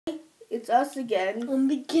It's us again. I'm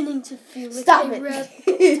beginning to feel like Stop a it. rap.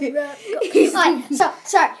 Alright, so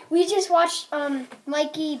sorry. We just watched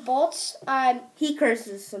Mikey Bolt's He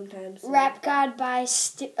curses sometimes. Rap God by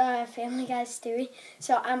Family Guy Stewie.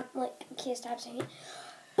 So I'm like, can't stop saying it.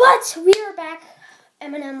 But we are back,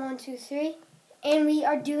 Eminem 123, and we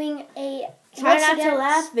are doing a Try not to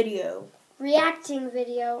laugh video. Reacting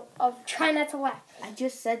video of Try Not to Laugh. I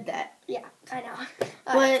just said that. Yeah, I know.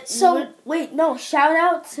 But wait, no. Shout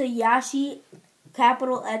out to Yashi,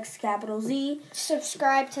 capital X, capital Z.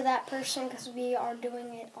 Subscribe to that person because we are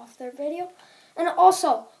doing it off their video. And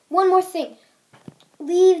also, one more thing.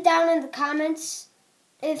 Leave down in the comments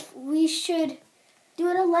if we should... Dude,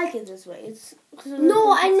 I don't like it this way.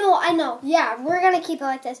 No, I know. Yeah, we're going to keep it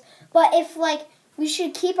like this. But if, like, we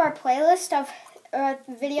should keep our playlist of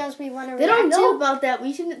videos we want to react to. They don't know about that.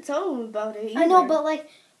 We shouldn't tell them about it either. I know, but, like,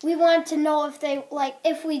 we want to know if they, like,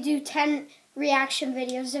 if we do 10 reaction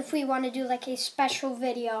videos, if we want to do, like, a special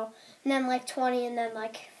video, and then, like, 20, and then,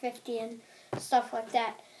 like, 50, and stuff like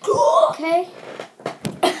that. Okay?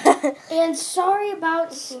 And sorry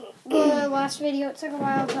about the last video. It took a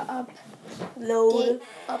while to upload,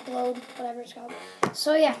 whatever it's called.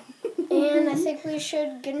 So, yeah. And I think we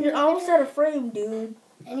should get into You're almost out of frame, dude.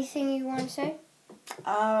 Anything you want to say?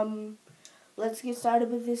 Let's get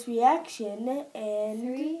started with this reaction. And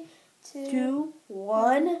 3, 2,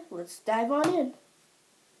 1. Let's dive on in.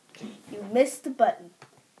 You missed the button.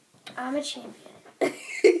 I'm a champion.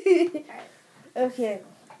 Okay.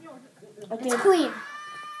 It's clean.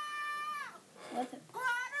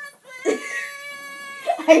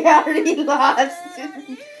 I already lost.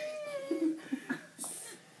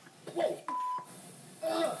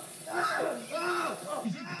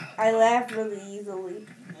 I laugh really easily.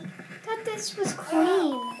 I thought this was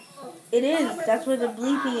clean. It is. That's where the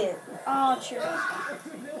bleeping is. Oh, true.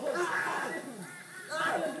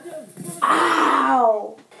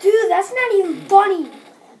 Ow! Dude, that's not even funny.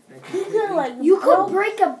 You could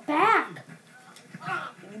break a back.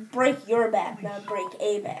 Break your back, not break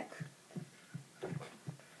a back.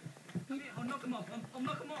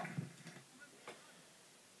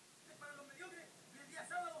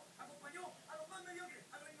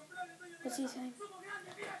 What's he saying?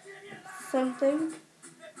 Something.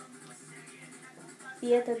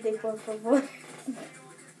 Siéntate, por favor.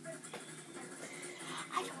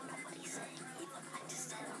 I don't know what he's saying. I just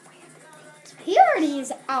said a random thing. He already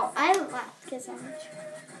is out. I laughed because how much.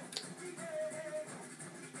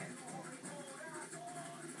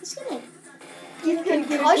 He's gonna get a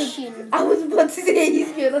concussion. I was about to say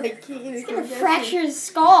he's gonna He's gonna fracture his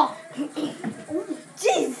skull. Oh,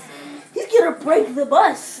 jeez. He's gonna break the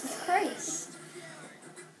bus. Christ.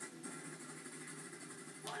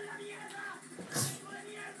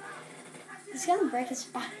 He's gonna break his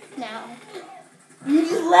spine now. You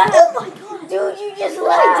just laughed. Oh my god. Dude, you just No,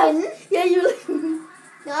 laughed. I didn't. Yeah, you laughed.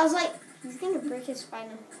 No, I was like, he's gonna break his spine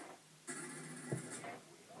now.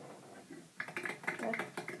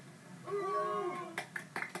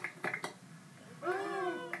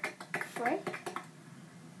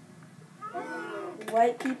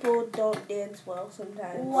 White people don't dance well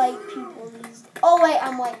sometimes. White people these days. Oh wait,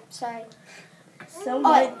 I'm white. Sorry.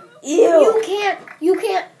 Ew. You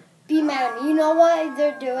can't be mad at me. You know what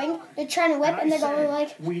they're doing? They're trying to whip and they're going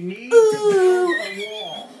like, we need ooh. to build a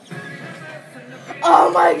wall. Oh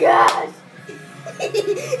my gosh.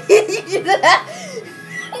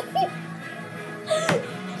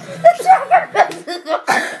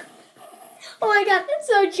 oh my god.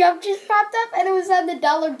 So Trump just popped up and it was on the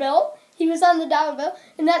dollar bill. He was on the dollar bill,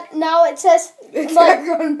 and that now it says like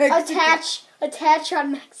attach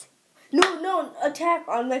on Mexico. No, Attack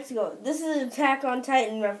on Mexico. This is an Attack on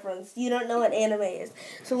Titan reference. You don't know what anime is.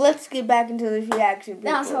 So let's get back into the reaction.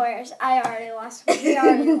 That was hilarious. I already lost. We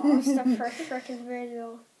already lost the first freaking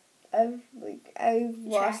video. I've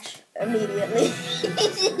lost immediately.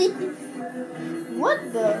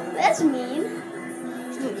 What the? That's mean.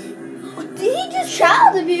 Did he just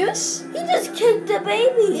child abuse? He just kicked the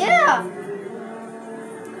baby. Yeah.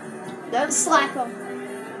 That's slap him.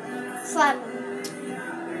 Slap him.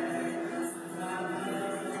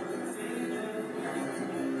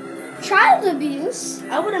 Child abuse?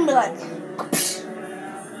 I wouldn't be like.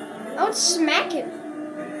 I would smack him.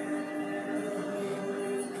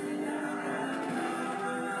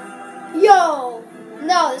 Yo,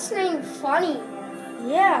 no, this ain't even funny.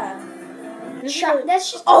 Yeah.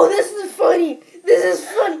 That's just. Oh, this is funny. This is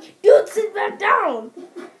funny. Dude, sit back down.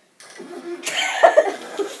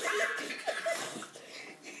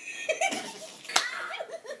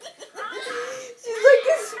 She's like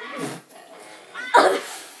this.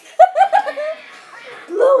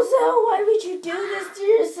 Blows out. Why would you do this to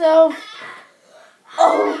yourself? yourself.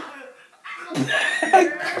 Oh.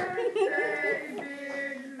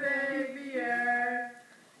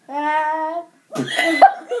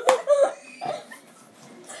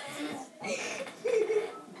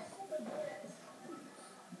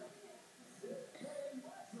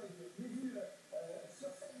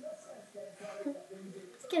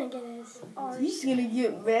 He's gonna get his arse. He's gonna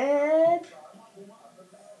get mad.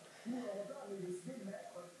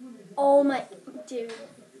 Oh my, dude.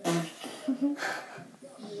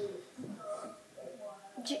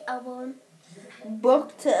 Did you elbow him?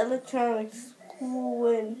 Book to electronics. Cool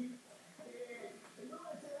win.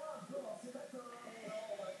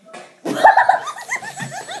 He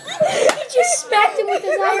just smacked him with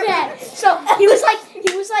his iPad. So he was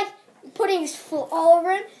like putting his foot all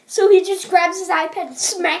over him. So he just grabs his iPad and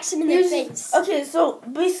smacks him in the face. Okay, so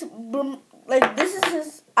basically, like this is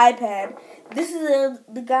his iPad. This is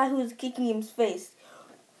the guy who was kicking him in his face.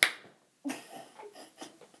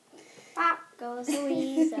 Pop goes the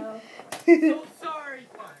weasel. So sorry,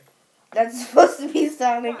 Mike. That's supposed to be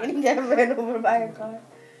Sonic, and he got ran over by a car.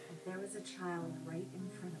 There was a child right in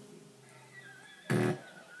front of you.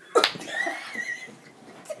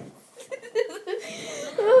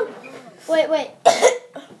 Wait.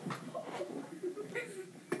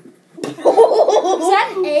 Is Is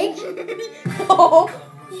that an egg? Oh,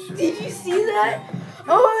 did you see that?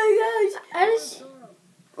 Oh my gosh! I just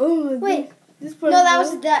Oh my wait. gosh. This No, that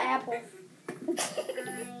was the apple.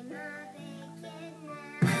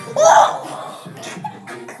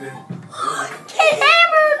 Get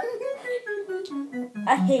hammered!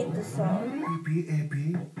 I hate this song. AP.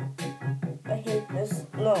 I hate this.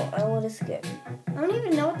 No, I want to skip. I don't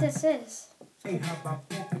even know what this is. Hey, how about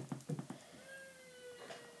that?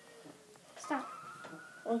 Stop.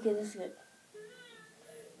 Okay, this is good.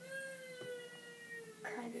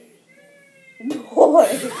 Crybaby. Boy.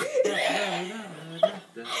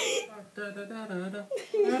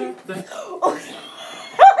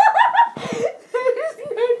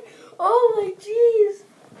 Oh my jeez.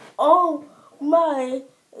 Oh my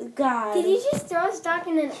god. Did he just throw his dog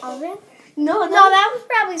in an oven? No, No, that was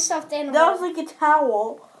probably a stuffed animal. that was like a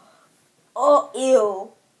towel. Oh,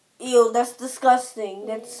 ew. Ew, that's disgusting.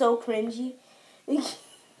 That's so cringy. Oh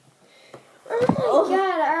my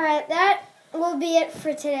god! All right, that will be it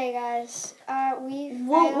for today, guys. We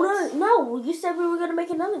failed. No, you said we were going to make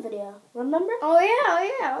another video. Remember? Oh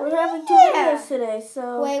yeah. We're having 2 Yeah. videos today,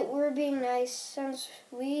 so... Wait, we're being nice since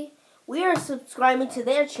we. We are subscribing to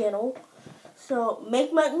their channel. So,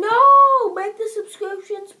 make the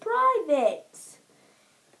subscriptions private.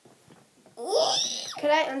 Could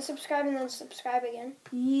I unsubscribe and then subscribe again?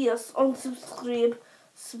 Yes, unsubscribe,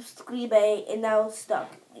 subscribe, and now it's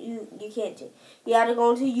stuck. You can't change. You gotta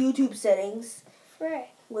go into YouTube settings, Right.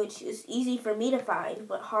 which is easy for me to find,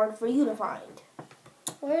 but hard for you to find.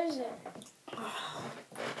 Where is it?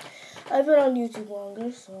 I've been on YouTube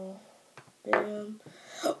longer, so...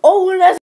 Oh, we're not